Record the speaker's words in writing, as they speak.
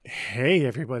Hey,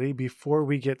 everybody. Before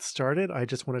we get started, I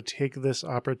just want to take this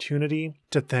opportunity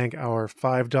to thank our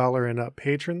 $5 and up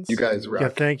patrons. You guys rock. Yeah,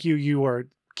 thank you. You are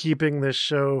keeping this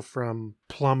show from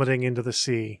plummeting into the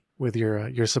sea with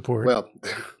your support. Well,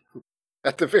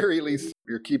 at the very least,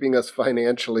 you're keeping us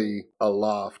financially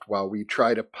aloft while we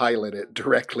try to pilot it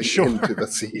directly into the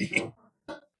sea.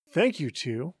 Thank you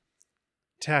to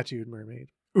Tattooed Mermaid,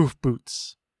 Oof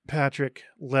Boots, Patrick,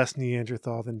 less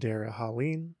Neanderthal than Dara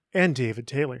Haleen, and David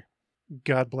Taylor.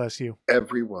 God bless you.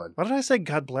 Everyone. Why did I say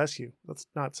God bless you? That's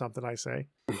not something I say.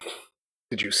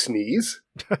 Did you sneeze?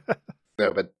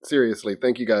 No, but seriously,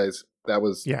 thank you guys. That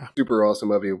was super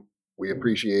awesome of you. We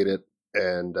appreciate it.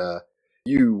 And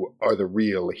you are the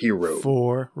real hero.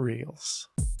 For reals.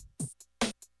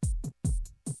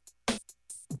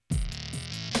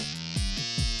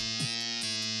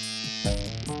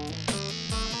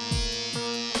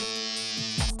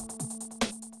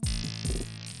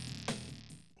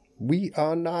 We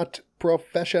are not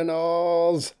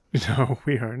professionals. No,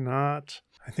 we are not.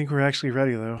 I think we're actually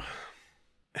ready, though.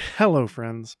 Hello,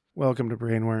 friends. Welcome to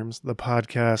Brainworms, the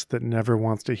podcast that never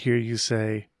wants to hear you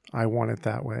say, I want it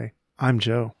that way. I'm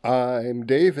Joe. I'm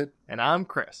David. And I'm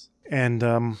Chris. And,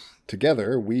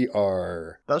 together we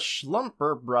are... the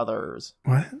Schlumper Brothers.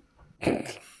 What?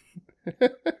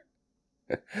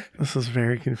 This is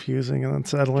very confusing and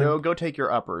unsettling. Joe, go take your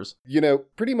uppers. You know,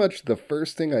 pretty much the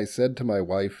first thing I said to my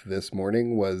wife this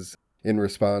morning was in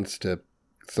response to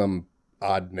some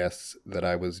oddness that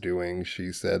I was doing.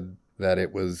 She said that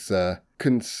it was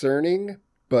concerning,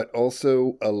 but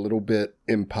also a little bit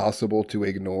impossible to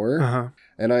ignore. Uh-huh.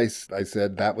 And I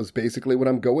said that was basically what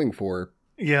I'm going for.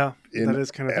 Yeah, that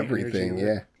is kind of everything, the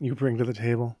energy you bring to the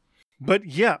table. But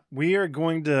yeah, we are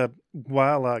going to,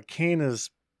 while Kane is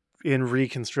in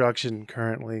reconstruction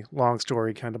currently, long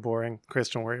story, kind of boring. Chris,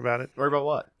 don't worry about it. Worry about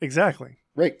what? Exactly.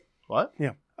 Right. What?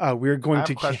 Yeah. We're going I have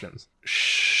to... questions.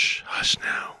 Shh, hush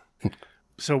now.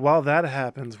 So while that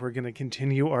happens, we're going to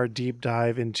continue our deep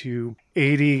dive into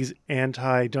 80s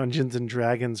anti-Dungeons &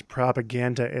 Dragons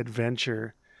propaganda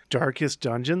adventure, Darkest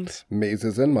Dungeons?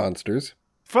 Mazes and Monsters.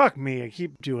 Fuck me, I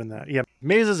keep doing that. Yeah,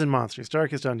 Mazes and Monsters.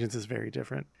 Darkest Dungeons is very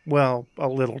different. Well, a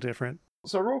little different.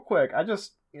 So real quick,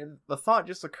 the thought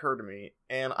just occurred to me,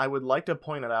 and I would like to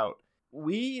point it out.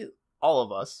 We, all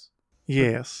of us,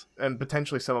 yes, and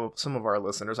potentially some of our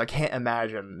listeners, I can't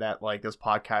imagine that like this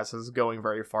podcast is going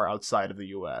very far outside of the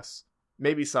U.S.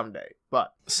 Maybe someday,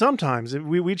 but sometimes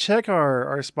we check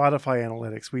our Spotify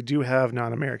analytics. We do have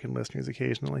non-American listeners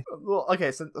occasionally. Well,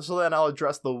 okay, so then I'll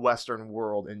address the Western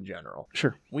world in general.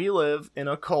 Sure. We live in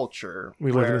a culture.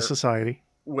 We live in a society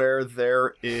where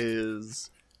there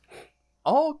is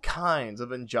all kinds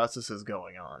of injustices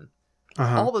going on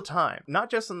all the time, not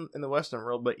just in the Western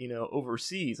world, but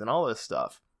overseas and all this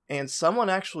stuff. And someone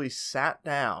actually sat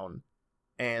down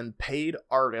and paid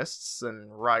artists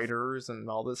and writers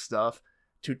and all this stuff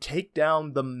to take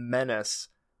down the menace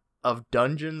of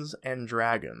Dungeons and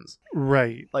Dragons.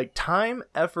 Right. Like time,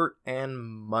 effort, and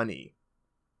money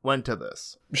went to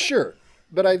this. Sure,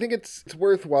 but I think it's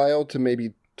worthwhile to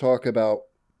maybe talk about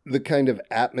the kind of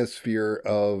atmosphere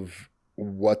of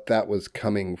what that was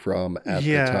coming from at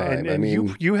the time.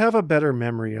 And you have a better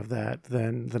memory of that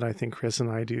than I think Chris and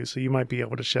I do, so you might be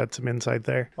able to shed some insight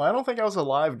there. Well, I don't think I was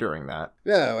alive during that.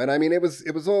 No, and I mean it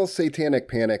was all satanic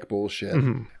panic bullshit.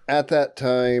 Mm-hmm. At that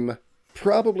time,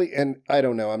 probably, and I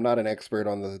don't know, I'm not an expert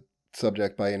on the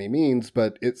subject by any means,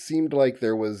 but it seemed like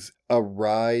there was a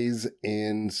rise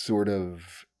in sort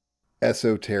of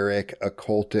esoteric,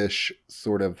 occultish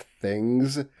sort of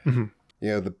things. Mm-hmm.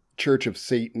 The Church of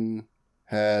Satan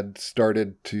had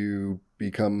started to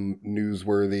become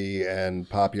newsworthy and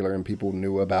popular, and people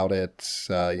knew about it,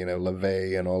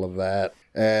 LaVey and all of that.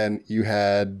 And you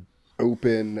had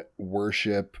open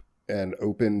worship and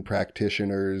open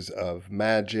practitioners of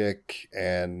magic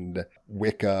and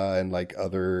Wicca and like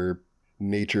other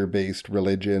nature-based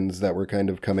religions that were kind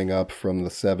of coming up from the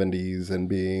 70s and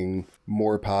being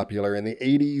more popular. And the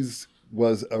 80s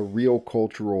was a real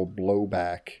cultural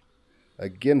blowback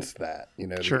against that.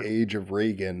 Sure. The age of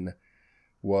Reagan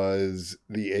was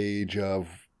the age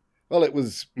of, well, it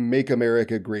was Make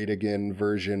America Great Again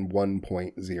version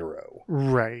 1.0.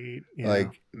 Right. Yeah.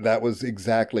 Like, that was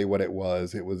exactly what it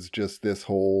was. It was just this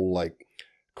whole, like,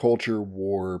 culture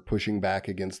war pushing back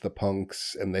against the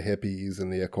punks and the hippies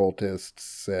and the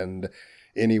occultists and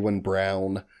anyone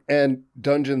brown. And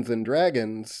Dungeons and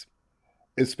Dragons,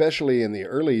 especially in the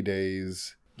early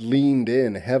days, leaned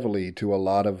in heavily to a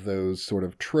lot of those sort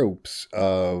of tropes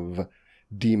of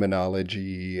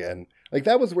demonology, and like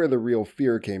that was where the real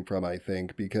fear came from, I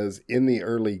think, because in the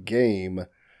early game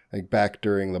like back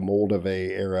during the Moldave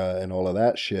era and all of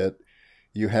that shit,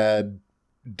 you had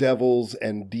devils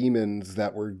and demons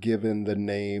that were given the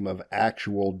name of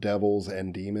actual devils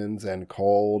and demons and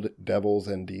called devils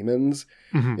and demons.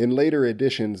 Mm-hmm. In later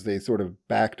editions, they sort of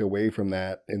backed away from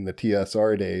that in the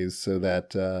TSR days so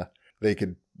that they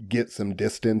could get some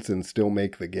distance and still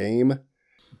make the game.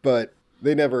 But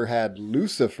they never had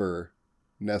Lucifer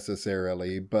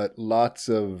necessarily, but lots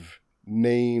of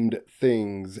named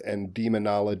things and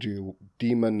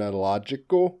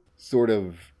demonological sort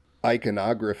of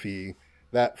iconography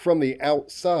that from the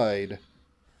outside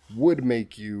would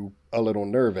make you a little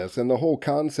nervous. And the whole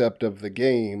concept of the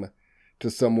game, to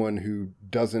someone who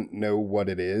doesn't know what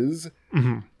it is,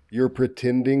 Mm-hmm. you're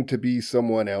pretending to be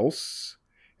someone else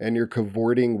and you're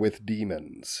cavorting with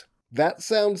demons. That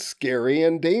sounds scary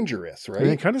and dangerous, right? And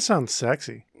it kind of sounds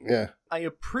sexy. Yeah. I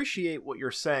appreciate what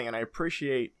you're saying, and I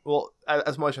appreciate, well,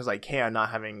 as much as I can, not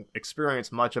having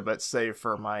experienced much of it, save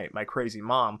for my crazy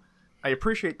mom. I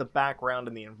appreciate the background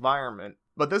and the environment,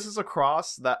 but this is a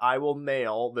cross that I will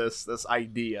nail this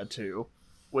idea to,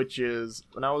 which is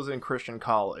when I was in Christian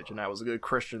college and I was a good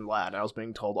Christian lad, I was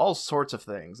being told all sorts of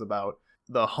things about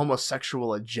the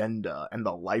homosexual agenda and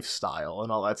the lifestyle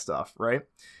and all that stuff, right?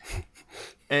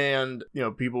 And,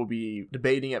 people be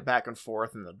debating it back and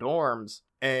forth in the dorms,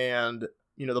 and,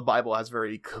 the Bible has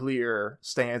very clear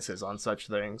stances on such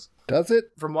things. Does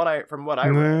it? From what I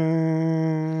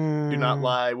read, do not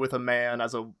lie with a man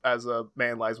as a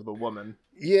man lies with a woman.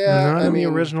 Yeah, Not in the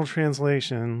original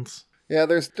translations. Yeah,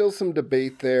 there's still some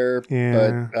debate there,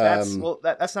 Yeah.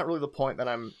 but that's not really the point that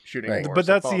I'm shooting Right. for. But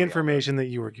so that's follow the me on information that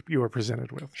you were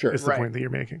presented with. Sure. Is the Right. point that you're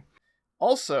making.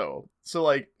 Also,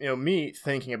 so me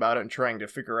thinking about it and trying to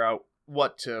figure out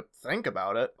what to think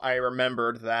about it, I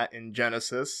remembered that in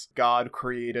Genesis, God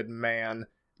created man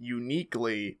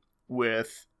uniquely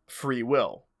with free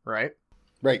will, right?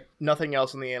 right. Nothing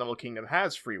else in the animal kingdom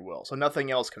has free will, so nothing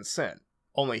else can sin.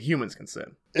 Only humans can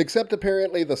sin. Except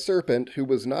apparently the serpent, who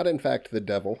was not in fact the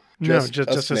devil. Just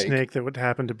a snake that would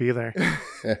happen to be there.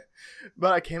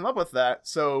 But I came up with that,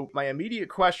 so my immediate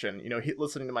question,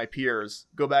 listening to my peers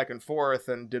go back and forth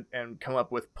and come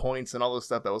up with points and all this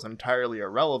stuff that was entirely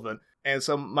irrelevant. And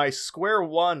so my square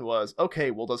one was,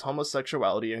 okay, well, does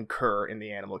homosexuality occur in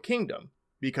the animal kingdom?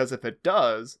 Because if it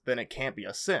does, then it can't be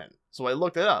a sin. So I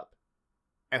looked it up,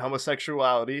 and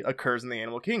homosexuality occurs in the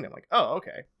animal kingdom. Like, oh,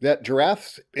 okay. That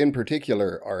giraffes in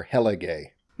particular are hella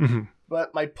gay. Mm-hmm.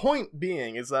 But my point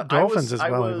being is that Dolphins as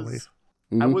well, I believe.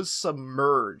 I was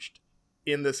submerged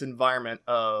in this environment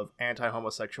of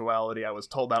anti-homosexuality. I was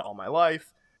told that all my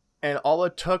life. And all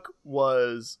it took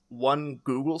was one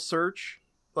Google search.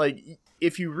 Like,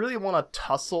 if you really want to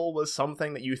tussle with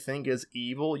something that you think is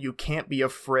evil, you can't be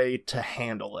afraid to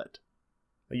handle it.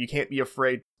 You can't be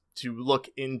afraid to look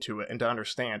into it and to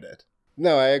understand it.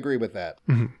 No, I agree with that.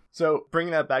 Mm-hmm. So,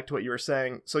 bringing that back to what you were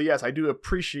saying, so yes, I do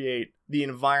appreciate the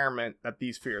environment that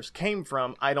these fears came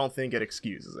from. I don't think it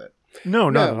excuses it. No,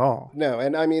 not at all. No,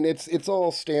 and I mean, it's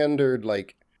all standard,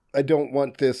 like, I don't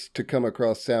want this to come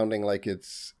across sounding like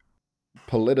it's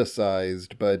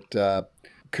politicized, but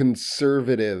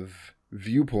conservative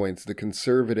viewpoints, the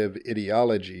conservative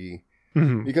ideology,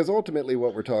 Mm-hmm. because ultimately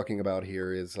what we're talking about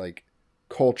here is like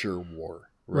culture war,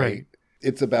 right? Right.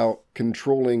 It's about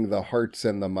controlling the hearts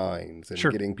and the minds and Sure.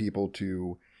 getting people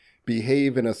to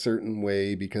behave in a certain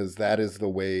way because that is the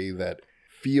way that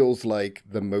feels like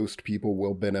the most people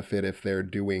will benefit if they're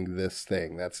doing this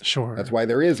thing. That's why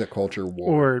there is a culture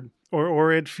war.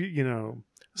 Or it,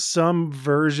 some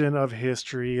version of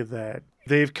history that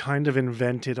they've kind of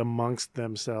invented amongst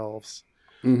themselves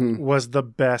was the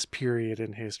best period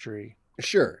in history.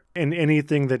 Sure. And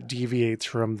anything that deviates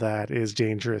from that is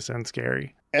dangerous and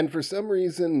scary. And for some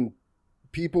reason,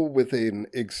 people with an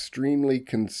extremely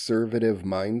conservative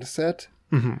mindset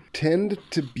tend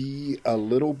to be a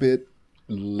little bit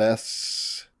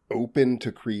less open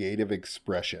to creative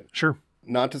expression. Sure.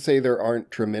 Not to say there aren't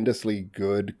tremendously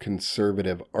good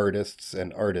conservative artists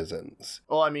and artisans.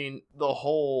 Well, I mean, the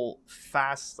whole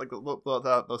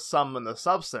the sum and the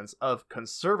substance of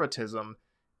conservatism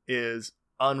is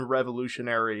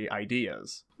unrevolutionary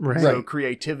ideas. Right. So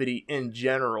creativity in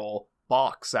general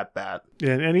balks at that.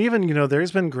 And even,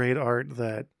 there's been great art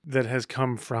that has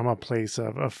come from a place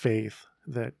of faith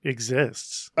that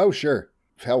exists. Oh, sure.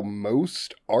 How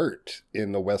most art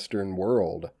in the Western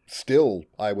world still,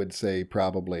 I would say,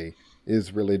 probably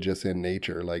is religious in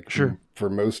nature. Like, sure. For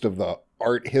most of the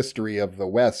art history of the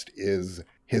West is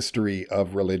history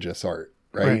of religious art,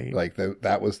 right? Like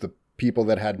that was the people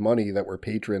that had money that were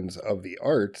patrons of the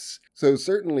arts. So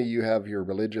certainly you have your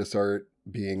religious art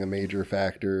being a major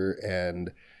factor.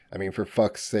 And I mean, for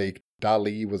fuck's sake,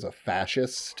 Dali was a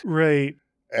fascist. Right.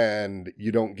 And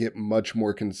you don't get much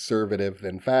more conservative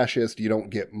than fascist. You don't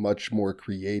get much more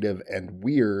creative and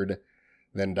weird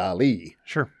than Dali.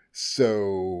 Sure.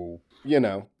 So,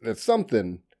 there's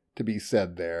something to be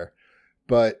said there.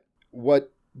 But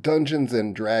what Dungeons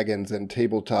and Dragons and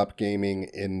tabletop gaming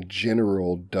in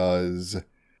general does,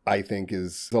 I think,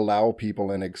 is allow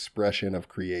people an expression of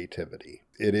creativity.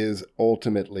 It is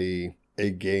ultimately a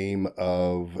game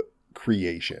of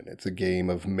creation. It's a game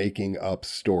of making up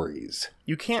stories.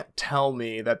 You can't tell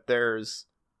me that there's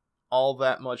all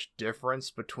that much difference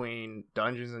between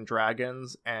Dungeons and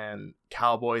Dragons and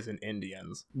Cowboys and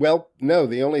Indians. Well, no,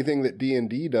 the only thing that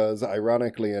D&D does,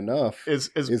 ironically enough, is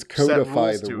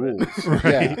codify the rules.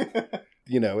 Right.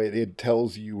 Yeah. It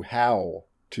tells you how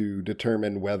to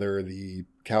determine whether the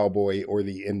cowboy or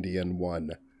the Indian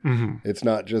won. Mm-hmm. It's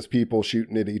not just people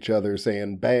shooting at each other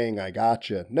saying, bang, I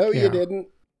gotcha. No, Yeah. you didn't.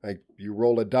 Like, you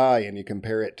roll a die and you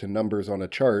compare it to numbers on a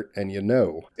chart and you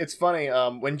know. It's funny,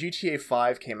 when GTA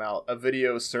 5 came out, a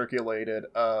video circulated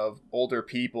of older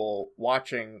people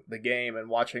watching the game and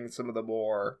watching some of the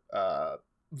more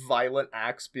violent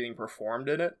acts being performed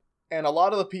in it. And a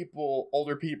lot of the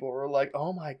older people were like,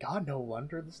 oh my god, no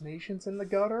wonder this nation's in the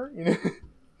gutter.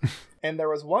 And there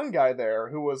was one guy there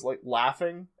who was like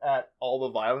laughing at all the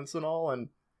violence and all, and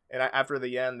after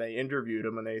the end, they interviewed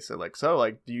him and they said, like, so,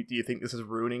 like, do you think this is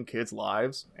ruining kids'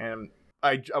 lives? And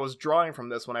I was drawing from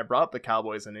this when I brought the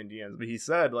Cowboys and Indians, but he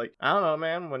said, like, I don't know,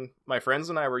 man, when my friends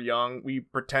and I were young, we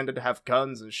pretended to have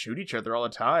guns and shoot each other all the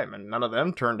time, and none of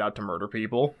them turned out to murder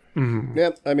people. Mm-hmm.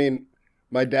 Yeah, I mean,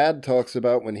 my dad talks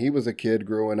about when he was a kid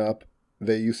growing up,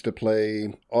 they used to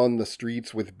play on the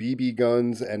streets with BB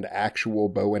guns and actual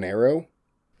bow and arrow.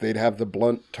 They'd have the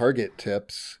blunt target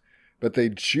tips, but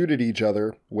they'd shoot at each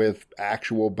other with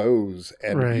actual bows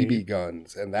and Right. BB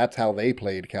guns, and that's how they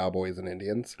played Cowboys and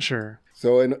Indians. Sure.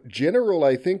 So in general,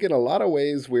 I think in a lot of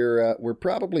ways we're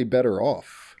probably better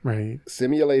off. Right.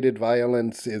 Simulated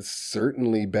violence is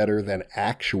certainly better than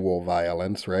actual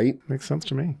violence, right? Makes sense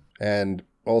to me. And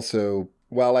also,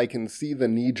 while I can see the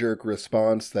knee-jerk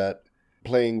response that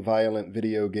playing violent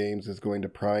video games is going to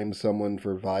prime someone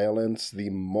for violence, the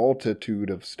multitude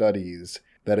of studies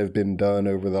that have been done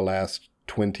over the last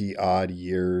 20-odd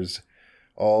years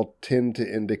all tend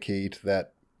to indicate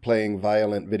that playing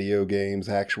violent video games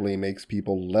actually makes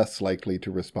people less likely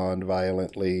to respond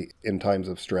violently in times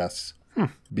of stress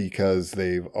because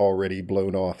they've already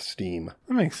blown off steam.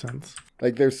 That makes sense.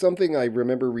 Like, there's something I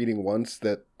remember reading once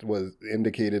that was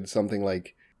indicated something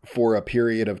like, for a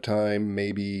period of time,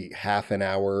 maybe half an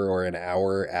hour or an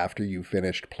hour after you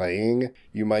finished playing,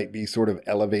 you might be sort of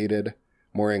elevated,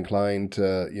 more inclined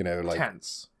to, like...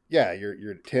 Tense. Yeah,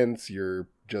 you're tense, you're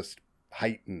just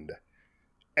heightened.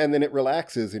 And then it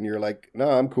relaxes and you're like, no,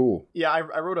 I'm cool. Yeah,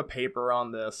 I wrote a paper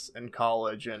on this in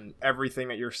college, and everything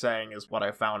that you're saying is what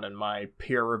I found in my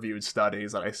peer-reviewed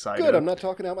studies that I cited. Good, I'm not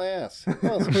talking out my ass.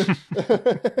 Awesome.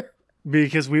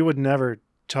 Because we would never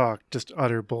talk just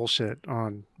utter bullshit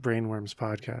on Brainworms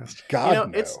podcast.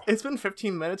 God, no. It's been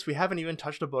 15 minutes. We haven't even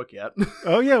touched a book yet.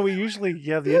 Oh yeah,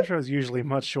 the intro is usually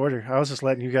much shorter. I was just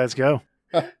letting you guys go.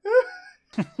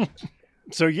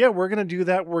 So yeah, we're gonna do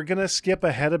that. We're gonna skip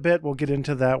ahead a bit. We'll get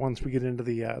into that once we get into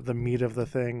the meat of the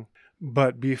thing.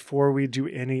 But before we do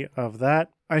any of that,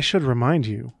 I should remind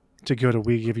you to go to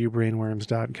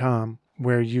WeGiveYouBrainworms.com,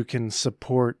 where you can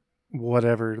support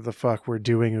whatever the fuck we're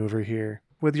doing over here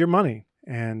with your money.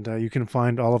 And you can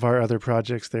find all of our other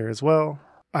projects there as well.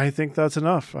 I think that's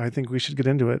enough. I think we should get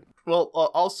into it. Well,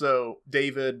 also,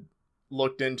 David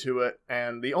looked into it,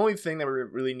 and the only thing that we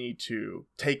really need to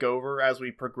take over as we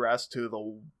progress to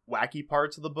the wacky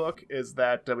parts of the book is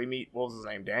that we meet, what was his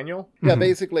name, Daniel? Yeah,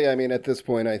 basically, I mean, at this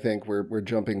point, I think we're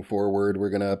jumping forward. We're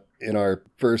going to, in our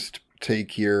first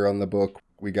take here on the book,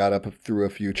 we got up through a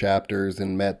few chapters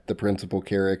and met the principal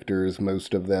characters,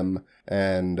 most of them,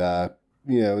 and,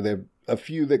 there a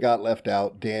few that got left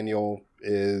out. Daniel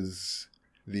is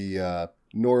the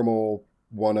normal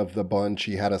one of the bunch.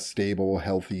 He had a stable,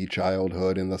 healthy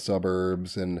childhood in the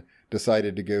suburbs and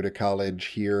decided to go to college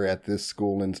here at this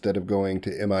school instead of going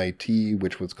to MIT,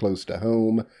 which was close to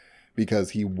home,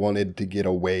 because he wanted to get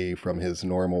away from his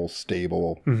normal,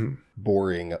 stable,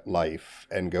 boring life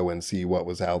and go and see what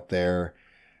was out there.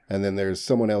 And then there's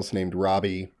someone else named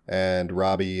Robbie, and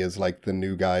Robbie is like the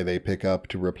new guy they pick up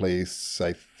to replace,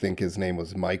 I think his name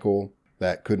was Michael,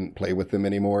 that couldn't play with them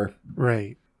anymore.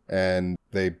 Right. And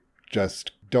they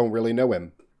just don't really know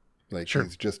him. Like, Sure.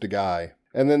 He's just a guy.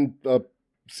 And then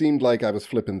seemed like I was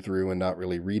flipping through and not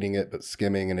really reading it, but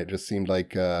skimming, and it just seemed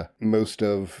like most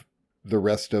of the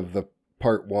rest of the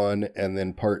part 1, and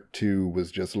then part 2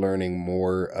 was just learning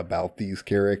more about these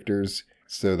characters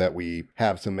so that we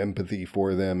have some empathy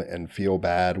for them and feel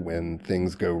bad when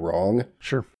things go wrong.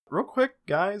 Sure. Real quick,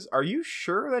 guys, are you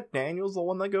sure that Daniel's the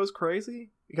one that goes crazy?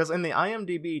 Because in the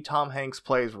IMDb, Tom Hanks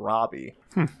plays Robbie.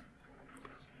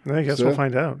 I guess we'll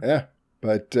find out. Yeah,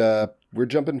 but we're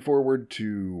jumping forward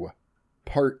to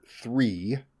part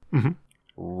 3,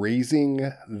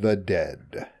 Raising the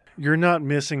Dead. You're not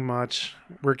missing much.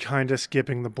 We're kind of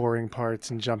skipping the boring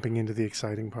parts and jumping into the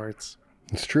exciting parts.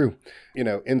 It's true.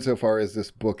 Insofar as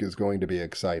this book is going to be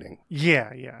exciting.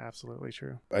 Yeah, absolutely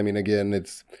true. I mean, again,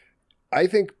 it's, I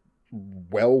think,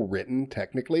 well written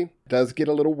technically. Does get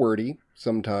a little wordy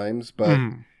sometimes, but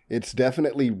it's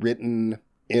definitely written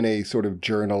in a sort of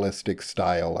journalistic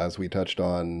style, as we touched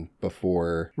on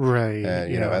before. Right.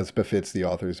 As befits the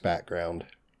author's background.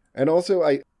 And also,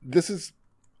 this is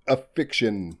a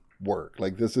fiction work.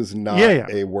 Like, this is not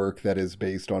a work that is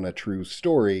based on a true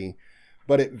story,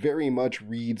 but it very much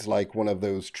reads like one of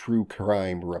those true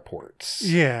crime reports.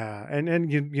 Yeah, and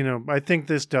I think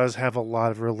this does have a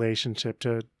lot of relationship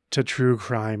to true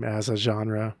crime as a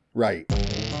genre. Right.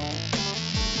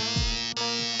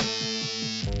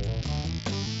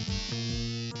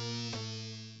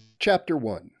 Chapter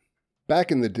 1.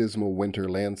 Back in the dismal winter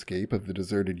landscape of the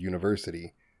deserted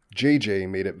university, JJ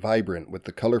made it vibrant with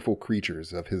the colorful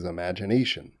creatures of his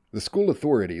imagination. The school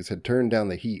authorities had turned down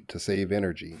the heat to save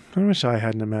energy. I wish I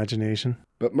had an imagination.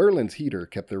 But Merlin's heater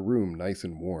kept their room nice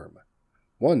and warm.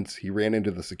 Once he ran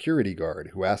into the security guard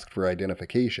who asked for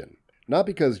identification, not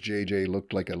because JJ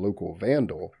looked like a local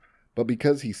vandal, but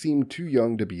because he seemed too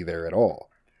young to be there at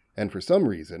all. And for some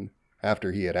reason,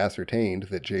 after he had ascertained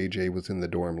that JJ was in the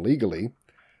dorm legally,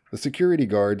 the security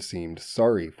guard seemed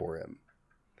sorry for him.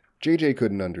 JJ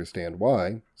couldn't understand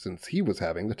why, since he was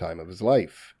having the time of his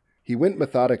life. He went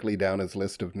methodically down his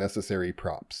list of necessary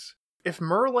props. If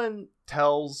Merlin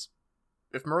tells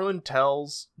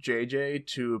JJ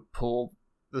to pull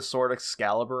the sword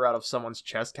Excalibur out of someone's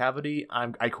chest cavity,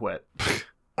 I quit.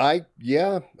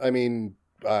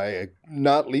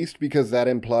 Not least because that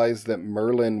implies that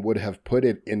Merlin would have put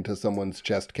it into someone's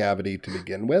chest cavity to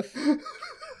begin with.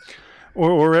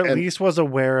 Or at least was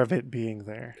aware of it being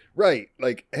there. Right.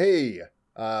 Like, hey,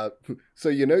 so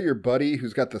your buddy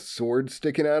who's got the sword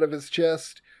sticking out of his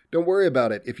chest? Don't worry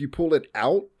about it. If you pull it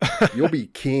out, you'll be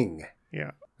king.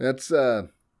 Yeah. That's, The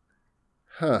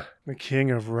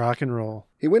king of rock and roll.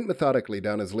 He went methodically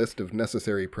down his list of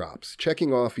necessary props,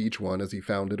 checking off each one as he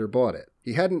found it or bought it.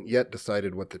 He hadn't yet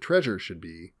decided what the treasure should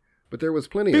be, but there was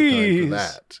plenty of time for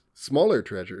that. Smaller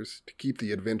treasures, to keep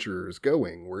the adventurers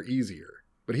going, were easier.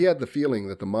 But he had the feeling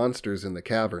that the monsters in the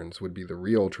caverns would be the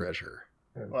real treasure.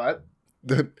 What?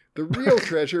 The real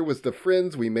treasure was the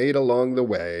friends we made along the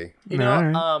way.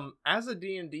 As a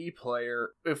D&D player,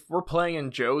 if we're playing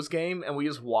in Joe's game and we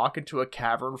just walk into a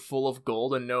cavern full of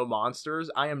gold and no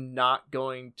monsters, I am not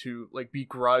going to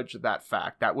begrudge that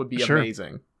fact. That would be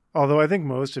amazing. Although I think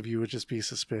most of you would just be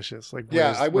suspicious.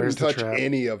 I wouldn't touch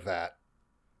any of that.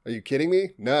 Are you kidding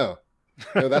me? No,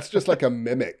 that's just like a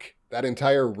mimic. That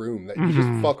entire room, that you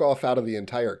just fuck off out of the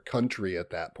entire country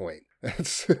at that point.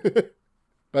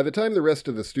 By the time the rest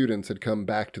of the students had come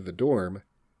back to the dorm,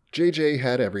 JJ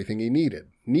had everything he needed,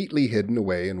 neatly hidden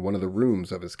away in one of the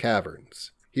rooms of his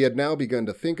caverns. He had now begun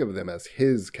to think of them as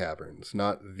his caverns,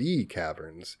 not the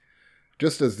caverns,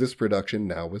 just as this production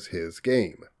now was his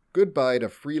game. Goodbye to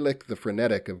Freelick the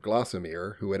Frenetic of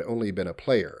Glossamere, who had only been a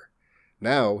player.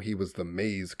 Now he was the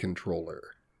maze controller.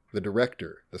 The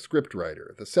director, the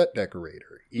scriptwriter, the set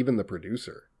decorator, even the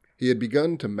producer. He had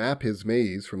begun to map his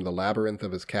maze from the labyrinth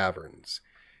of his caverns,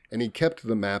 and he kept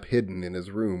the map hidden in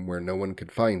his room where no one could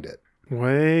find it.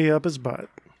 Way up his butt.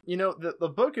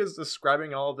 The book is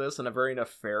describing all of this in a very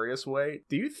nefarious way.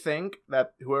 Do you think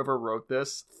that whoever wrote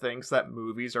this thinks that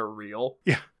movies are real?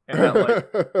 Yeah. And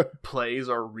that, plays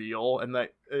are real, and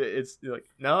that it's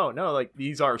no,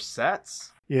 these are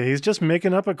sets. Yeah, he's just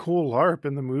making up a cool LARP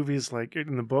in the movies,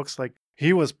 in the books,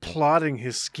 he was plotting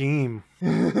his scheme.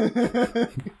 I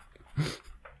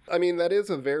mean, that is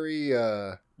a very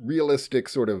realistic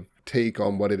sort of take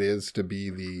on what it is to be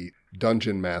the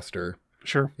dungeon master.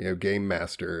 Sure. Game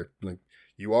master.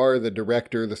 You are the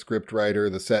director, the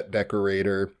scriptwriter, the set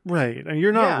decorator. Right. And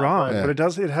you're not wrong, but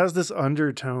it has this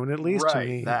undertone, at least to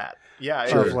me. That. Yeah.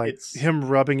 Of it's him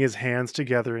rubbing his hands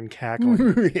together and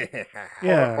cackling.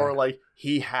 Yeah. Or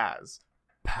he has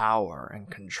power and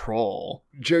control.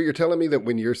 Joe, you're telling me that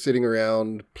when you're sitting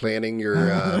around planning your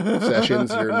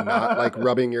sessions, you're not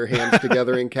rubbing your hands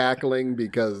together and cackling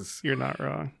because... You're not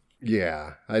wrong.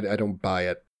 Yeah, I don't buy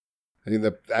it. I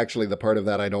mean, actually, the part of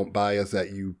that I don't buy is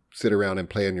that you sit around and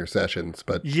play in your sessions,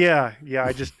 but... Yeah,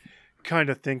 I just kind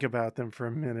of think about them for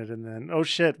a minute and then, oh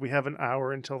shit, we have an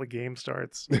hour until the game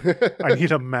starts. I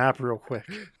need a map real quick.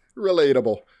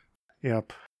 Relatable.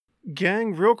 Yep.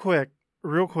 Gang, real quick.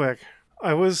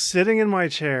 I was sitting in my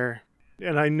chair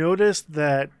and I noticed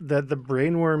that the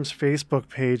Brainworms Facebook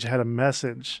page had a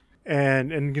message.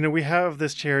 And you know, we have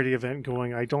this charity event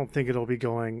going. I don't think it'll be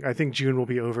going. I think June will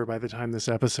be over by the time this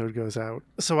episode goes out.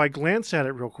 So I glanced at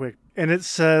it real quick and it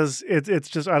says, it's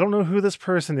just, I don't know who this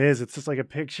person is. It's just like a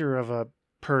picture of a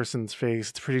person's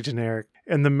face. It's pretty generic.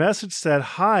 And the message said,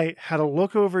 "Hi, had a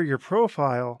look over your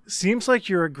profile. Seems like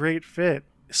you're a great fit.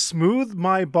 Smooth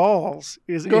My Balls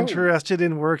is interested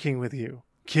in working with you.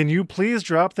 Can you please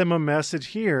drop them a message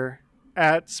here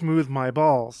at Smooth My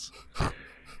Balls?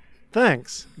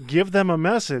 Thanks. Give them a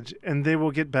message and they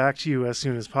will get back to you as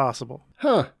soon as possible."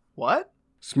 Huh. What?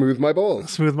 Smooth My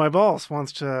Balls. Smooth My Balls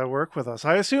wants to work with us.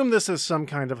 I assume this is some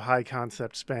kind of high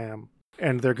concept spam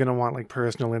and they're going to want like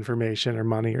personal information or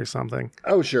money or something.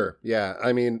 Oh, sure. Yeah.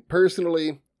 I mean,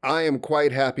 personally, I am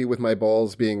quite happy with my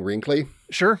balls being wrinkly.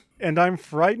 Sure. And I'm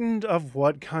frightened of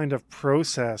what kind of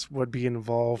process would be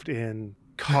involved in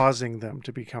causing them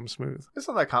to become smooth. It's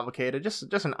not that complicated. Just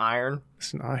an iron.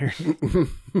 It's an iron.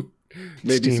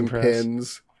 Maybe Steam some press.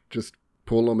 pins. Just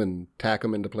pull them and tack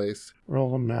them into place.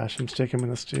 Roll them, mash them, stick them in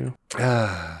a stew.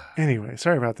 Ah. Anyway,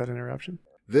 sorry about that interruption.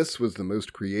 This was the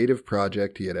most creative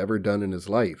project he had ever done in his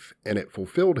life, and it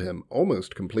fulfilled him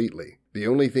almost completely. The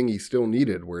only thing he still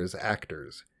needed were his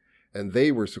actors, and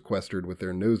they were sequestered with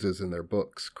their noses in their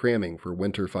books, cramming for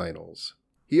winter finals.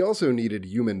 He also needed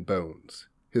human bones,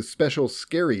 his special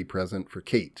scary present for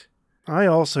Kate. I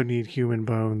also need human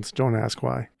bones. Don't ask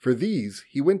why. For these,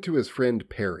 he went to his friend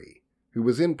Perry, who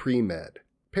was in pre-med.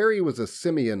 Perry was a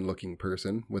simian-looking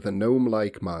person with a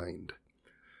gnome-like mind.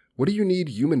 "What do you need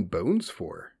human bones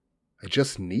for?" "I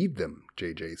just need them,"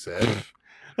 JJ said.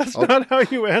 That's not how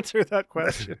you answer that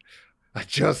question. I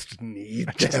just need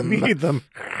I just them. need them.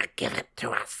 Give it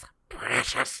to us,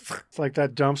 precious. It's like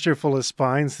that dumpster full of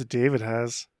spines that David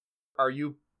has. Are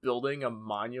you building a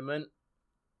monument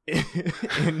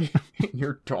in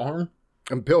your dorm?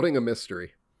 I'm building a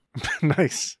mystery.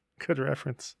 Nice. Good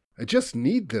reference. "I just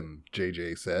need them,"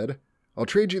 JJ said. "I'll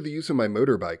trade you the use of my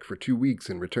motorbike for 2 weeks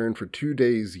in return for 2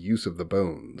 days' use of the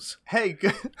bones." Hey,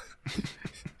 good.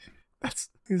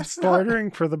 He's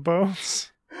bartering for the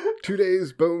bones. 2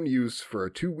 days bone use for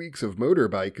 2 weeks of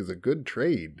motorbike is a good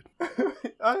trade.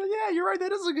 Yeah, you're right.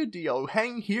 That is a good deal.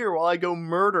 Hang here while I go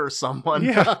murder someone.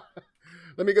 Yeah.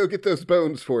 Let me go get those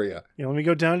bones for you. Yeah, let me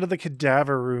go down to the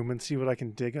cadaver room and see what I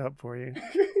can dig up for you.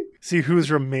 See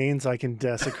whose remains I can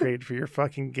desecrate for your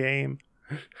fucking game.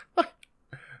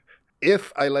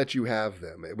 If I let you have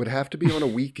them, it would have to be on a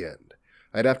weekend.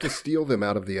 I'd have to steal them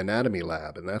out of the anatomy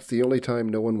lab, and that's the only time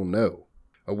no one will know.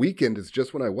 A weekend is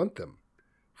just when I want them.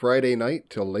 Friday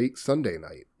night till late Sunday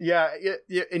night. Yeah,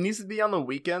 it needs to be on the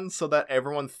weekend so that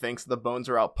everyone thinks the bones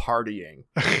are out partying.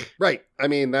 Right. I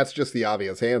mean, that's just the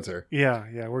obvious answer.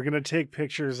 Yeah. We're going to take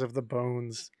pictures of the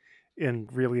bones in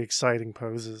really exciting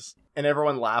poses. And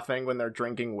everyone laughing when they're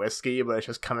drinking whiskey, but it's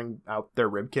just coming out their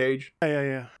ribcage.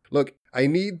 Yeah. Look, I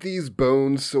need these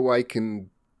bones so I can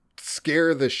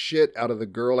scare the shit out of the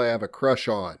girl I have a crush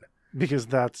on. Because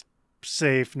that's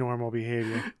safe, normal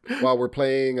behavior. While we're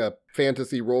playing a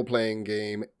fantasy role-playing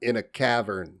game in a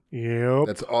cavern. Yep.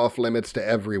 That's off limits to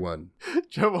everyone.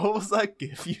 Joe, what was that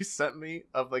gif you sent me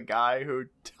of the guy who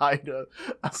tied a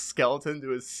skeleton to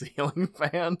his ceiling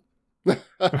fan?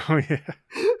 Oh, yeah.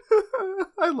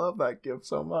 I love that gif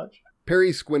so much.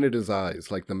 Perry squinted his eyes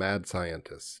like the mad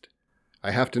scientist. "I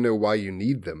have to know why you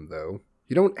need them, though."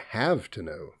 "You don't have to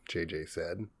know," JJ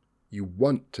said. "You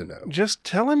want to know." Just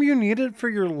tell him you need it for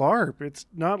your LARP. It's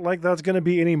not like that's going to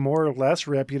be any more or less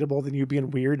reputable than you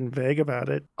being weird and vague about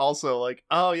it. Also, like,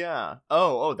 oh yeah,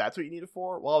 oh, that's what you need it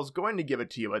for? Well, I was going to give it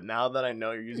to you, but now that I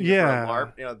know you're using it for a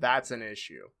LARP, that's an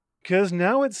issue. Because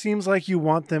now it seems like you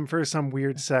want them for some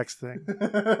weird sex thing.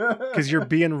 Because you're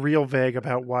being real vague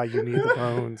about why you need the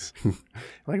bones.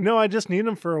 Like, no, I just need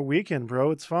them for a weekend,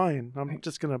 bro. It's fine. I'm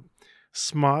just going to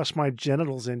smosh my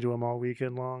genitals into them all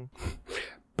weekend long.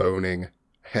 Boning.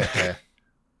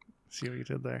 See what you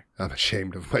did there. I'm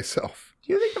ashamed of myself.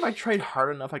 Do you think if I tried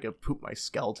hard enough, I could poop my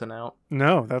skeleton out?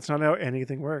 No, that's not how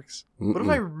anything works. Mm-mm. What if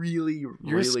I really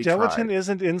Your skeleton tried?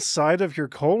 isn't inside of your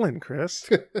colon, Chris.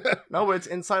 No, but it's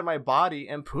inside my body,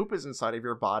 and poop is inside of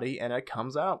your body, and it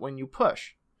comes out when you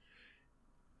push.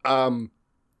 Yeah,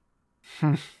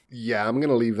 I'm going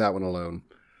to leave that one alone.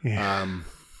 Yeah.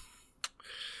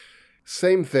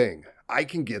 Same thing. I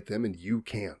can get them and you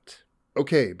can't.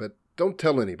 Okay, but don't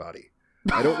tell anybody.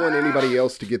 I don't want anybody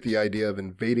else to get the idea of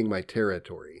invading my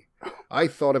territory. I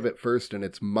thought of it first, and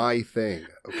it's my thing,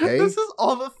 okay? This is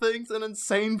all the things an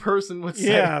insane person would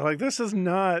say. Yeah, like this is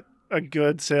not a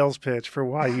good sales pitch for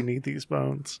why you need these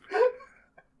bones.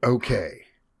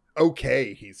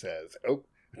 Okay, he says. Oh,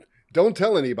 don't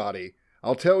tell anybody.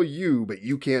 I'll tell you, but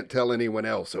you can't tell anyone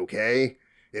else, okay?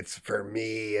 It's for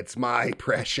me. It's my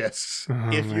precious. Oh,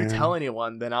 If you man. tell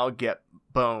anyone, then I'll get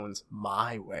bones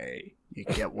my way. You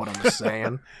get what I'm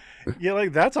saying? Yeah,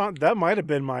 like that might have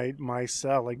been my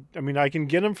sell. Like, I mean, I can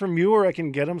get them from you or I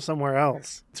can get them somewhere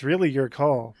else. It's really your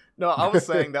call. No, I was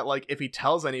saying that, like, if he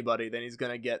tells anybody, then he's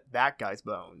gonna get that guy's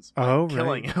bones. By Oh,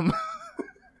 killing right. him.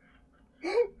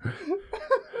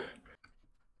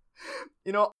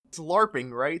 You know, it's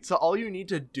LARPing, right? So all you need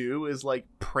to do is, like,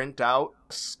 print out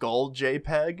a skull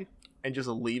JPEG and just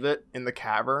leave it in the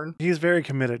cavern. He's very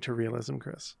committed to realism,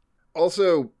 Chris.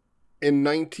 Also, in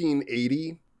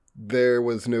 1980, there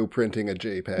was no printing a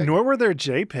JPEG. Nor were there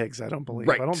JPEGs, I don't believe.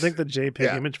 Right. I don't think the JPEG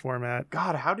Yeah. image format.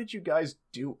 God, how did you guys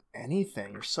do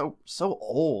anything? You're so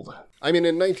old. I mean,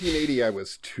 in 1980, I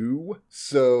was 2,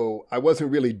 so I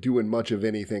wasn't really doing much of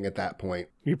anything at that point.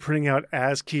 You're printing out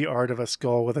ASCII art of a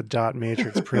skull with a dot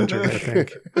matrix printer, I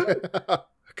think. A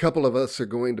couple of us are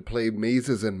going to play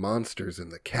mazes and monsters in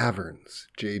the caverns,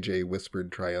 JJ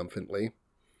whispered triumphantly.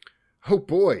 Oh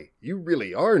boy, you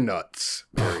really are nuts,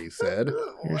 Perry said.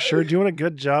 You're sure doing a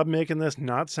good job making this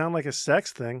not sound like a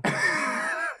sex thing.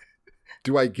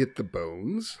 Do I get the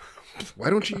bones?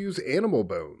 Why don't you use animal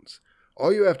bones?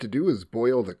 All you have to do is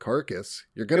boil the carcass.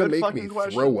 You're going to Good make me fucking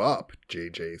question. throw up,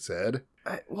 JJ said.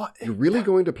 What? You're really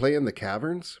going to play in the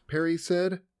caverns? Perry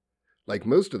said. Like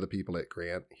most of the people at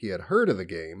Grant, he had heard of the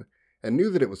game and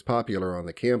knew that it was popular on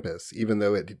the campus, even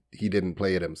though he didn't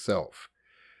play it himself.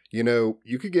 You know,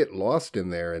 you could get lost in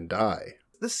there and die.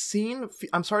 This scene,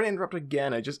 I'm sorry to interrupt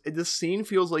again. This scene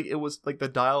feels like it was like the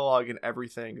dialogue and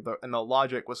everything and the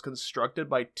logic was constructed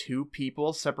by two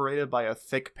people separated by a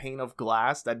thick pane of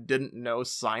glass that didn't know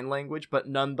sign language, but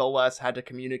nonetheless had to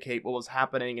communicate what was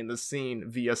happening in the scene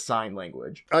via sign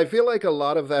language. I feel like a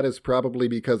lot of that is probably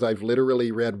because I've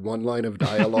literally read one line of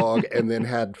dialogue and then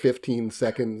had 15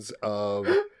 seconds of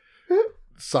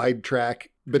sidetrack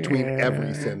between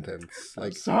every sentence.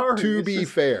 Like, sorry, to it's be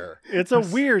just- fair, It's a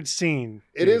weird scene.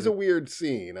 it is a weird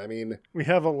scene. I mean, We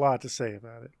have a lot to say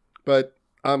about it. but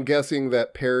I'm guessing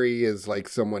that Perry is like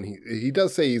someone he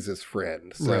does say he's his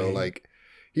friend. So Right. like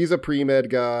he's a pre-med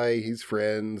guy, he's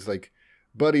friends, like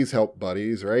buddies help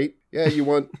buddies, right? Yeah, you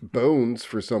want bones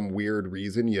for some weird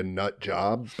reason, you nut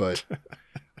job, but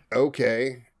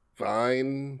okay,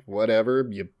 fine, whatever,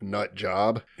 you nut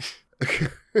job.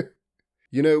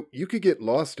 You know, you could get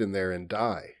lost in there and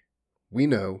die. We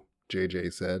know,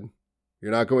 JJ said. You're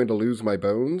not going to lose my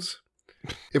bones?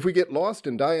 If we get lost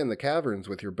and die in the caverns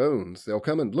with your bones, they'll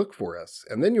come and look for us,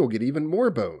 and then you'll get even more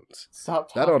bones.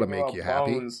 Stop That ought to talking make about you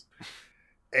happy. bones.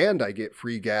 And I get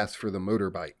free gas for the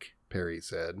motorbike, Perry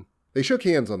said. They shook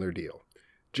hands on their deal.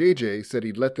 JJ said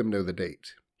he'd let them know the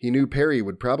date. He knew Perry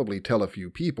would probably tell a few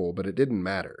people, but it didn't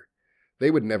matter.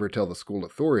 They would never tell the school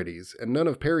authorities, and none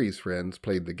of Perry's friends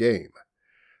played the game.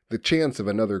 The chance of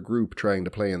another group trying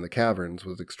to play in the caverns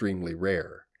was extremely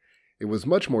rare. It was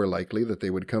much more likely that they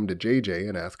would come to JJ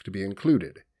and ask to be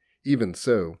included. Even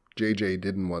so, JJ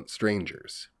didn't want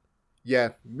strangers. Yeah,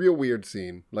 real weird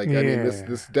scene. Like, I mean,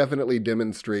 this definitely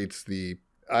demonstrates the,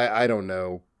 I don't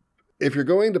know. If you're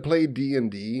going to play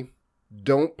D&D,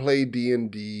 don't play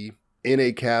D&D in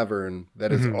a cavern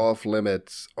that is off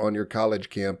limits on your college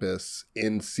campus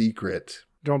in secret.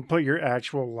 Don't put your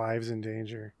actual lives in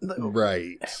danger.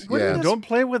 Right. Wouldn't Yeah. this- Don't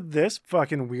play with this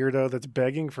fucking weirdo that's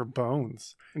begging for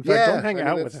bones. In fact, Yeah, don't hang I mean,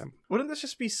 out with that's- him. Wouldn't this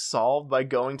just be solved by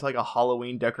going to like a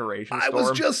Halloween decoration I store?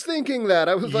 was just thinking that.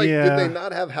 I was like, Yeah. did they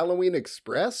not have Halloween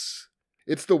Express?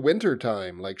 It's the winter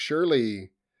time. Like,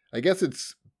 surely, I guess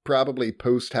it's probably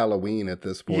post-Halloween at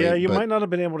this point. Yeah, you but might not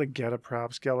have been able to get a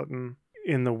prop skeleton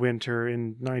in the winter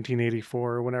in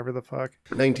 1984 or whenever the fuck.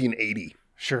 1980.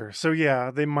 Sure. So yeah,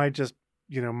 they might just,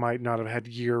 might not have had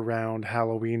year-round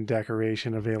Halloween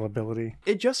decoration availability.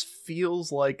 It just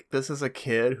feels like this is a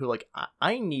kid who, like,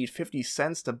 I need 50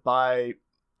 cents to buy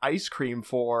ice cream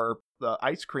for the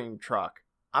ice cream truck.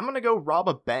 I'm gonna go rob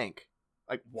a bank.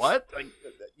 Like, what? Like,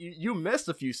 you missed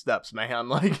a few steps, man.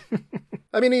 Like,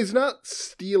 I mean, he's not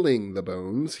stealing the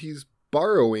bones. He's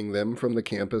borrowing them from the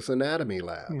campus anatomy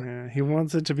lab. Yeah, he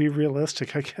wants it to be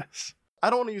realistic, I guess. I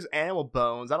don't want to use animal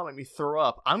bones. That'll make me throw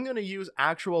up. I'm gonna use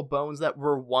actual bones that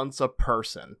were once a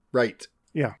person. Right.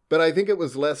 Yeah. But I think it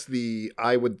was less the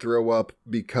I would throw up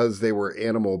because they were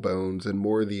animal bones and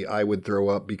more the I would throw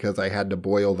up because I had to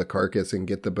boil the carcass and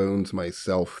get the bones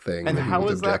myself thing And that he how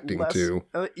was is that objecting less, to.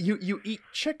 you eat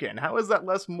chicken. How is that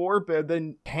less morbid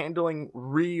than handling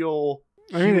real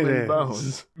I mean, human it is.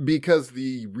 bones? Because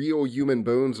the real human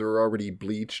bones are already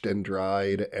bleached and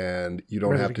dried and you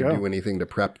don't Ready have to to go. do anything to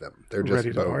prep them. They're just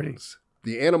Ready to party. bones.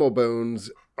 The animal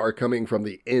bones are coming from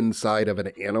the inside of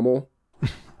an animal.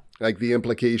 Like the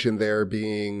implication there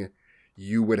being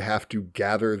you would have to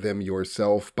gather them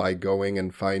yourself by going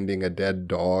and finding a dead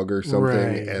dog or something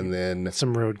Right. and then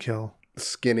Some roadkill.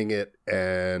 skinning it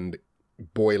and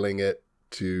boiling it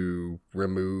to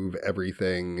remove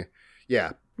everything.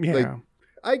 Yeah, Yeah. Like-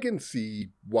 I can see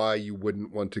why you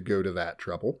wouldn't want to go to that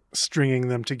trouble. Stringing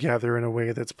them together in a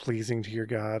way that's pleasing to your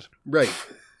god. Right.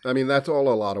 I mean, that's all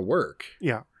a lot of work.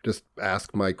 Yeah. Just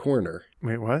ask my corner.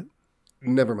 Wait, what?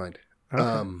 Never mind. Okay.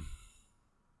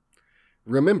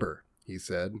 Remember, he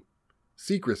said,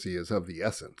 secrecy is of the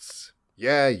essence.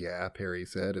 Yeah, Perry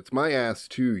said. It's my ass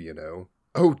too, you know.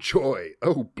 Oh, joy.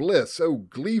 Oh, bliss. Oh,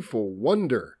 gleeful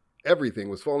wonder. Everything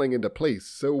was falling into place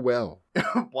so well.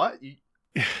 What?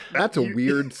 That's a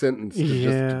weird sentence to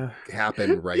Yeah. just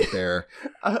happen right there.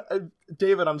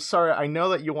 David, I'm sorry. I know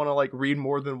that you want to like read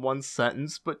more than one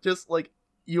sentence, but just like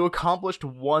you accomplished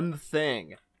one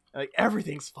thing. Like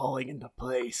everything's falling into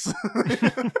place.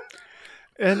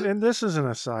 And this is an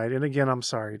aside. And again, I'm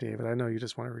sorry, David. I know you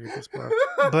just want to read this book.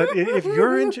 But if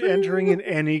you're entering in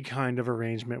any kind of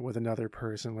arrangement with another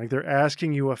person, like they're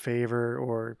asking you a favor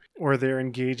or they're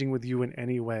engaging with you in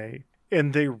any way,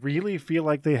 and they really feel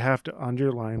like they have to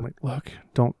underline, like, look,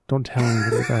 don't tell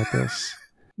anybody about this.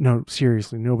 No,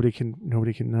 seriously, nobody can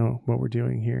know what we're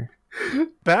doing here.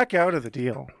 Back out of the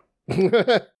deal.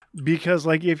 Because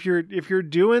like if you're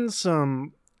doing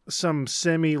some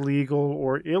semi-legal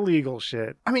or illegal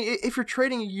shit, I mean, if you're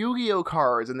trading Yu-Gi-Oh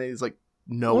cards and there's like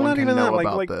no Well, one not can even know that,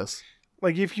 about this.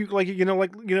 like if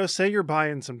you say you're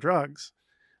buying some drugs,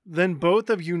 then both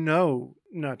of you know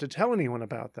not to tell anyone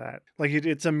about that. Like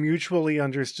it's a mutually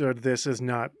understood, this is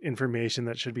not information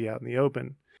that should be out in the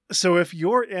open. So if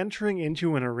you're entering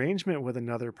into an arrangement with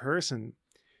another person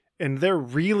and they're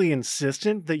really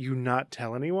insistent that you not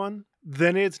tell anyone,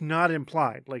 then it's not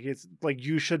implied. Like it's like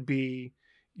you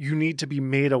need to be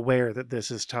made aware that this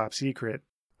is top secret.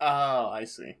 Oh, I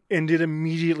see. And it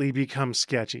immediately becomes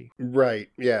sketchy. Right,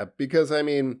 yeah, because I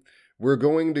mean, we're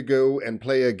going to go and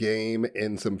play a game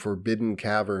in some forbidden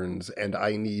caverns and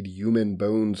I need human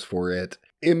bones for it.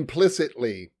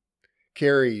 Implicitly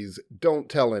carries, don't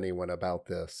tell anyone about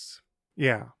this.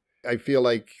 Yeah. I feel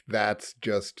like that's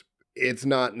just, it's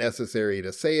not necessary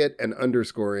to say it, and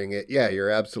underscoring it, yeah, you're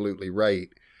absolutely right,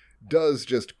 does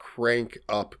just crank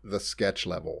up the sketch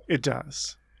level. It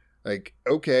does. Like,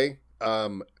 okay,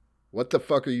 what the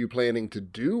fuck are you planning to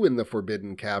do in the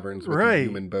Forbidden Caverns with the Right.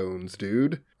 human bones,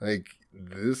 dude? Like,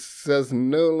 this is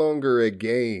no longer a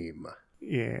game.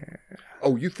 Yeah.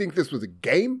 Oh, you think this was a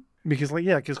game? Because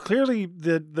clearly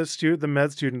the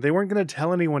med student, they weren't going to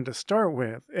tell anyone to start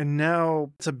with, and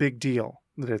now it's a big deal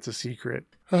that it's a secret.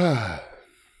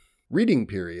 Reading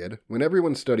period, when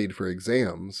everyone studied for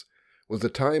exams, was a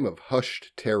time of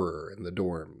hushed terror in the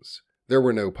dorms. There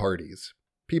were no parties.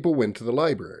 People went to the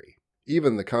library.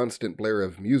 Even the constant blare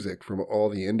of music from all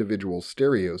the individual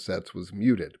stereo sets was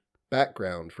muted,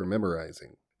 background for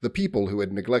memorizing. The people who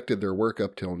had neglected their work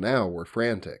up till now were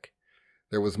frantic.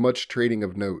 There was much trading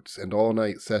of notes and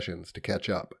all-night sessions to catch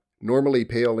up. Normally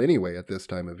pale anyway at this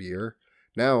time of year,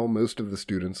 now most of the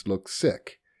students looked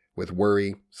sick, with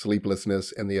worry,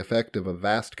 sleeplessness, and the effect of a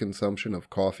vast consumption of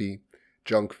coffee,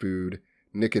 junk food,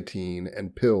 nicotine,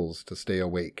 and pills to stay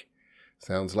awake.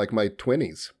 Sounds like my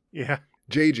 20s. Yeah.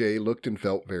 JJ looked and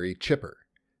felt very chipper.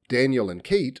 Daniel and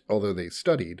Kate, although they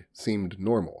studied, seemed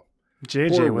normal. JJ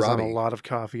Poor was on Robbie. a lot of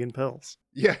coffee and pills.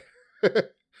 Yeah.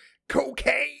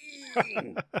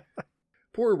 Cocaine!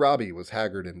 Poor Robbie was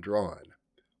haggard and drawn.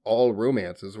 All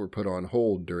romances were put on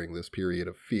hold during this period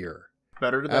of fear.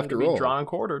 Better than After to be all- drawn and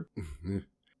quartered.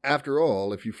 After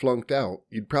all, if you flunked out,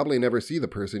 you'd probably never see the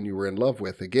person you were in love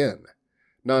with again.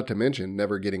 Not to mention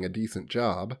never getting a decent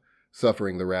job,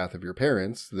 suffering the wrath of your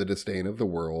parents, the disdain of the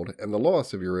world, and the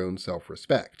loss of your own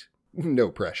self-respect. No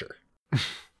pressure.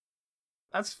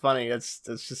 That's funny. That's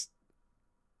just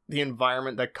the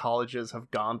environment that colleges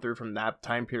have gone through from that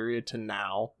time period to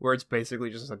now, where it's basically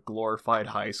just a glorified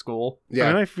high school. Yeah.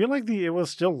 I mean, I feel like it was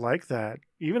still like that,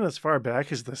 even as far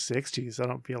back as the 60s.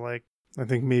 I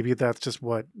think maybe that's just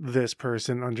what this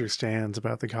person understands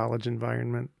about the college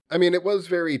environment. I mean, it was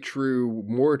very true,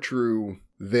 more true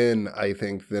then, I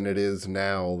think, than it is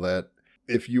now, that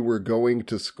if you were going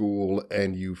to school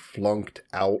and you flunked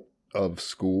out of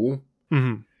school,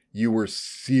 Mm-hmm. you were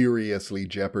seriously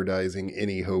jeopardizing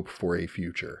any hope for a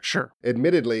future. Sure.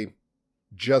 Admittedly,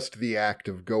 just the act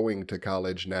of going to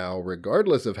college now,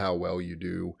 regardless of how well you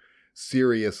do,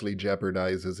 seriously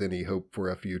jeopardizes any hope for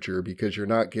a future because you're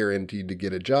not guaranteed to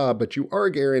get a job, but you are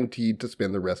guaranteed to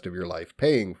spend the rest of your life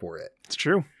paying for it. It's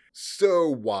true. So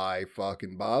why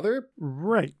fucking bother?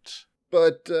 Right.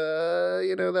 But,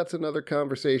 that's another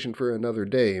conversation for another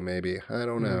day, maybe. I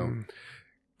don't know.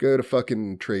 Go to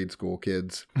fucking trade school,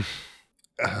 kids.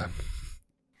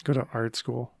 Go to art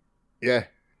school. Yeah.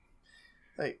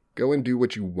 Hey. Go and do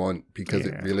what you want because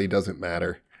it really doesn't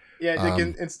matter. Yeah, like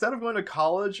instead of going to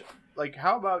college, like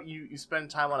how about you spend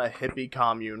time on a hippie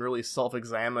commune, really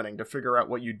self-examining to figure out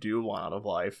what you do want out of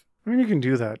life? I mean, you can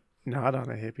do that not on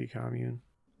a hippie commune.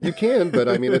 You can, but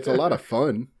I mean, it's a lot of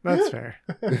fun. That's fair.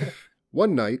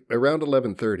 One night, around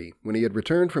 11:30, when he had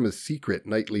returned from his secret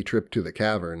nightly trip to the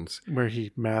caverns, Where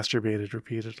he masturbated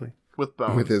repeatedly. With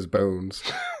bones. with his bones,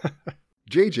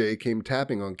 JJ came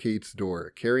tapping on Kate's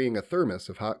door, carrying a thermos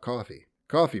of hot coffee.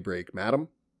 "Coffee break, madam."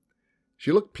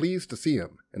 She looked pleased to see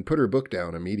him and put her book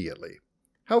down immediately.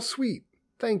 "How sweet.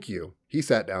 Thank you." He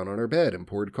sat down on her bed and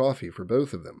poured coffee for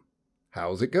both of them.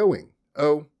 "How's it going?"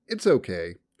 "Oh, it's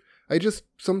okay. I just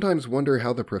sometimes wonder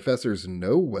how the professors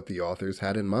know what the authors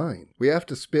had in mind. We have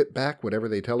to spit back whatever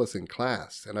they tell us in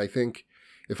class, and I think,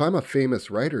 if I'm a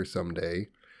famous writer someday,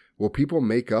 will people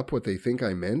make up what they think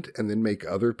I meant and then make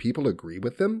other people agree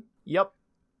with them?" Yep.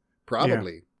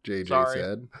 "Probably," JJ Sorry.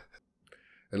 said.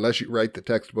 "Unless you write the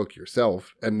textbook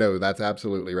yourself." And no, that's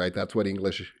absolutely right. That's what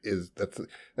English is.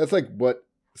 That's like what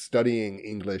studying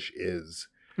English is.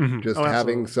 Mhm. Just Oh,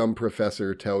 having absolutely. some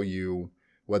professor tell you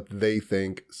what they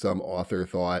think some author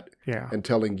thought Yeah. and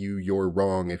telling you you're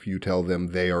wrong if you tell them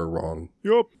they are wrong.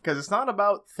 Yup. Because it's not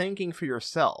about thinking for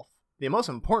yourself. The most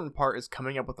important part is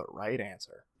coming up with the right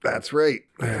answer. That's right.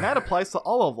 And that applies to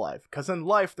all of life, because in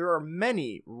life there are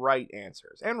many right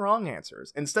answers and wrong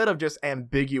answers, instead of just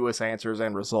ambiguous answers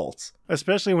and results.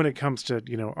 Especially when it comes to,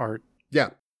 art.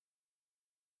 Yeah.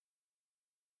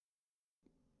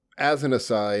 As an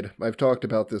aside, I've talked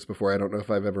about this before. I don't know if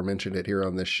I've ever mentioned it here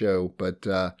on this show, but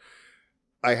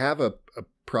I have a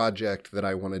project that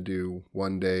I want to do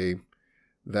one day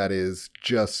that is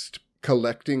just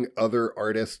collecting other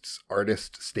artists'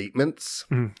 artist statements.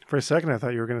 For a second, I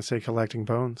thought you were going to say collecting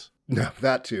bones. No,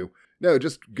 that too. No,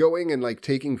 just going and like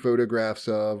taking photographs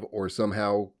of or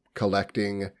somehow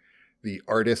collecting the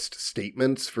artist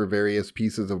statements for various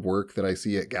pieces of work that I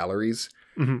see at galleries.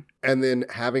 Mm-hmm. And then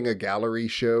having a gallery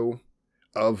show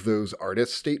of those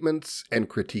artist statements and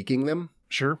critiquing them.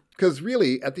 Sure. Because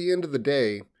really, at the end of the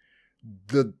day,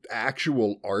 the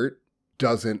actual art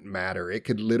doesn't matter. It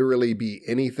could literally be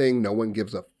anything. No one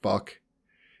gives a fuck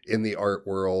in the art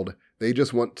world. They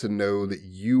just want to know that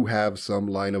you have some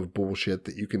line of bullshit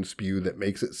that you can spew that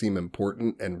makes it seem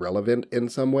important and relevant in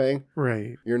some way.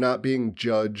 Right. You're not being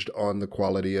judged on the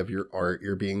quality of your art.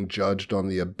 You're being judged on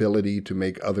the ability to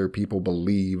make other people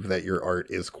believe that your art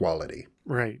is quality.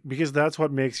 Right. Because that's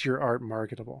what makes your art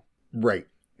marketable. Right.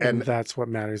 And that's what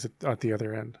matters at the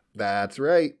other end. That's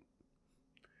right.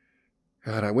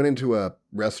 God, I went into a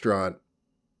restaurant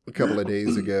a couple of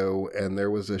days ago, and there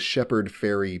was a Shepard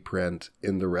Fairey print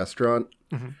in the restaurant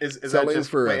Is that selling just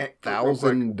for real quick,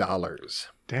 $1,000.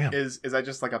 Damn. Is that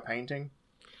just like a painting?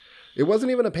 It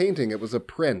wasn't even a painting. It was a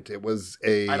print. It was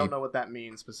a... I don't know what that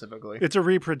means specifically. It's a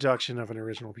reproduction of an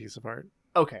original piece of art.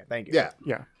 Okay, thank you. Yeah.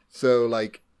 Yeah. So,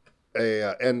 like,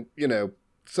 and,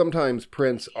 sometimes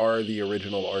prints are the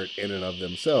original art in and of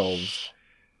themselves.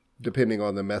 Depending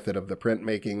on the method of the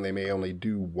printmaking, they may only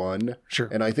do one. Sure.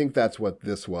 And I think that's what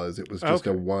this was. It was just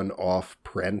a Okay. one-off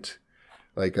print,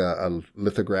 like a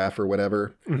lithograph or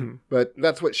whatever. Mm-hmm. But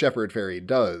that's what Shepard Fairey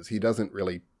does. He doesn't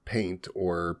really paint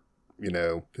or,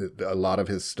 a lot of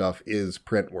his stuff is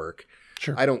print work.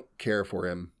 Sure. I don't care for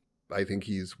him. I think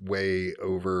he's way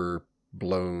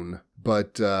overblown.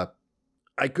 But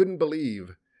I couldn't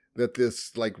believe that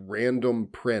this like random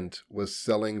print was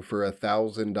selling for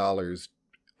 $1,000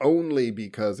 only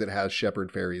because it has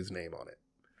Shepard Fairey's name on it.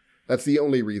 That's the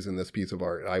only reason this piece of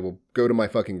art. I will go to my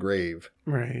fucking grave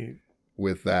Right.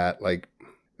 with that. Like,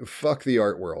 fuck the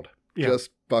art world. Yeah.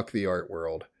 Just fuck the art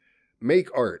world.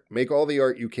 Make art. Make all the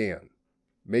art you can.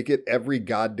 Make it every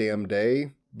goddamn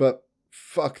day, but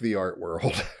fuck the art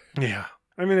world. Yeah.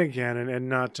 I mean, again, and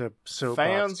not to soapbox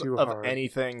Fans too of hard.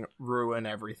 anything ruin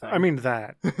everything. I mean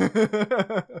that.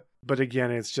 But again,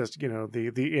 it's just,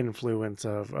 the influence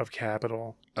of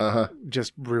capital Uh-huh.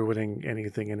 just ruining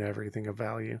anything and everything of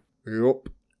value. Yep.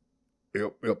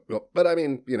 But I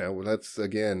mean, that's,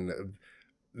 again,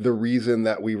 the reason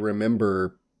that we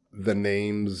remember the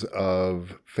names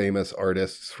of famous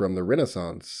artists from the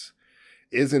Renaissance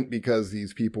isn't because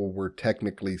these people were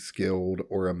technically skilled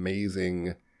or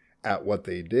amazing at what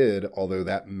they did, although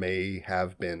that may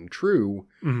have been true.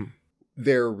 Mm-hmm.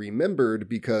 They're remembered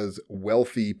because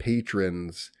wealthy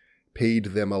patrons paid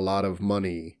them a lot of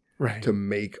money to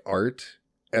make art,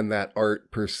 and that art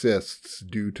persists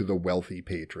due to the wealthy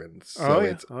patrons. So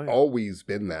it's always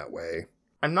been that way.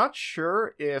 I'm not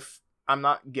sure if I'm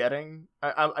not getting...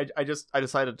 I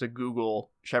decided to Google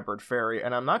Shepard Fairey,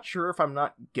 and I'm not sure if I'm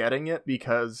not getting it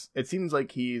because it seems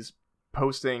like he's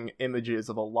posting images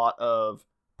of a lot of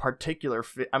particular...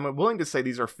 I'm willing to say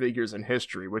these are figures in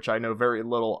history, which I know very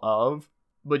little of,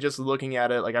 but just looking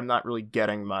at it, like, I'm not really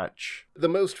getting much. The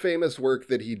most famous work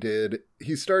that he did,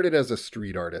 he started as a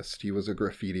street artist. He was a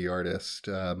graffiti artist,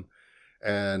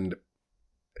 and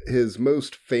his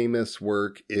most famous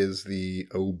work is the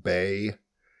Obey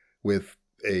with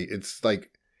it's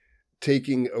like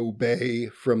taking Obey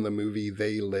from the movie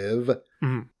They Live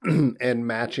and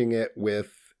matching it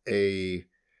with a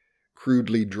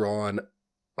crudely drawn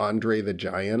Andre the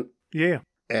Giant. Yeah.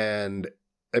 And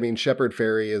I mean, Shepard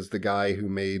Fairey is the guy who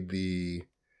made the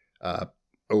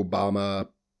Obama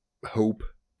Hope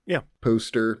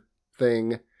poster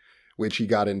thing, which he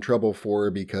got in trouble for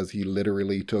because he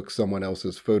literally took someone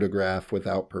else's photograph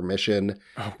without permission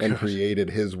and created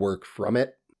his work from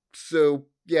it. So,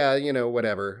 yeah, you know,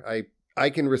 whatever. I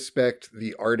can respect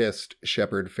the artist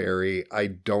Shepard Fairey. I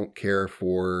don't care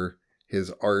for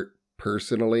his art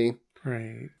personally.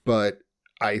 Right. But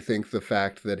I think the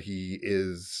fact that he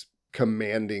is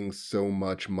commanding so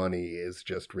much money is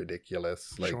just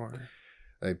ridiculous. Like,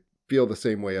 I feel the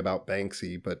same way about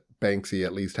Banksy, but Banksy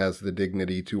at least has the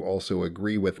dignity to also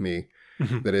agree with me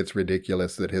that it's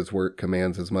ridiculous that his work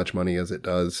commands as much money as it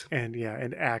does.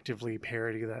 And actively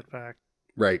parody that fact.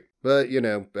 Right. But, you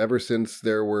know, ever since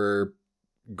there were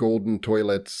golden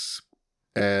toilets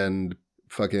and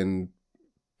fucking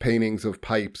paintings of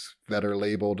pipes that are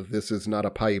labeled, "This is not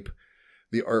a pipe,"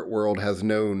 the art world has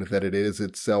known that it is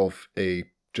itself a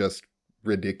just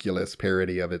ridiculous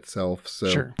parody of itself. So.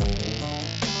 Sure.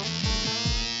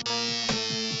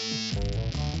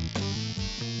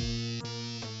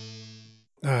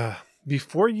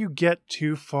 Before you get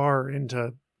too far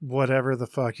into whatever the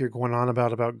fuck you're going on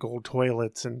about gold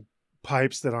toilets and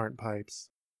pipes that aren't pipes,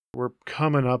 we're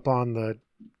coming up on the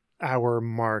hour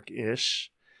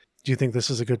mark-ish. Do you think this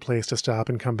is a good place to stop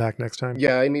and come back next time?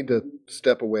 Yeah, I need to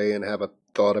step away and have a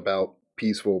thought about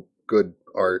peaceful, good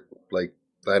art, like,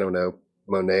 I don't know,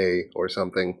 Monet or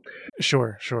something.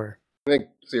 Sure. I think,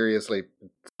 seriously,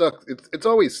 it's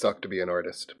always sucked to be an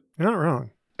artist. You're not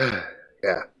wrong.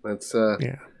 Yeah,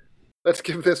 let's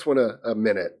give this one a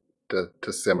minute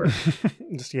to simmer.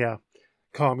 Just,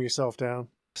 calm yourself down.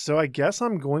 So I guess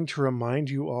I'm going to remind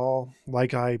you all,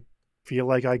 like I feel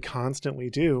like I constantly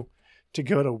do, to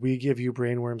go to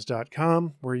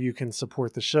WeGiveYouBrainworms.com, where you can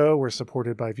support the show. We're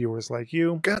supported by viewers like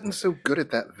you. Gotten so good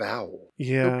at that vowel.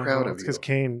 Yeah, so proud of it's you. because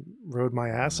Kane rode my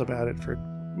ass about it for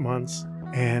months.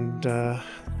 And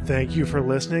thank you for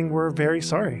listening. We're very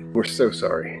sorry. We're so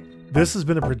sorry. This has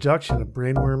been a production of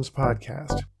Brainworms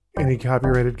Podcast. Any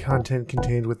copyrighted content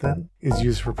contained within is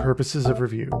used for purposes of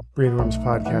review. Brainworms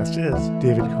Podcast is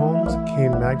David Combs,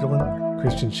 Kane Magdalene,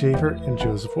 Christian Schaefer, and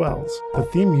Joseph Wells. The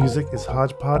theme music is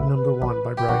Hodgepod No. 1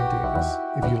 by Brian Davis.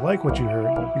 If you like what you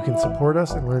heard, you can support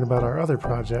us and learn about our other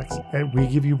projects at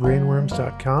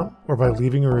WeGiveYouBrainworms.com or by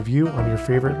leaving a review on your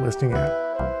favorite listening app.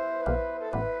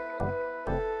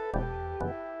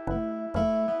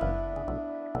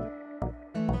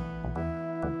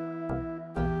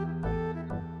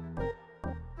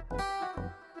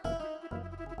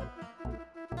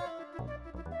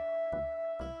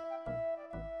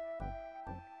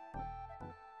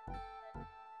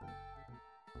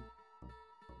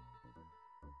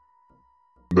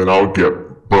 Then I'll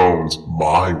get Bones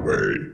my way.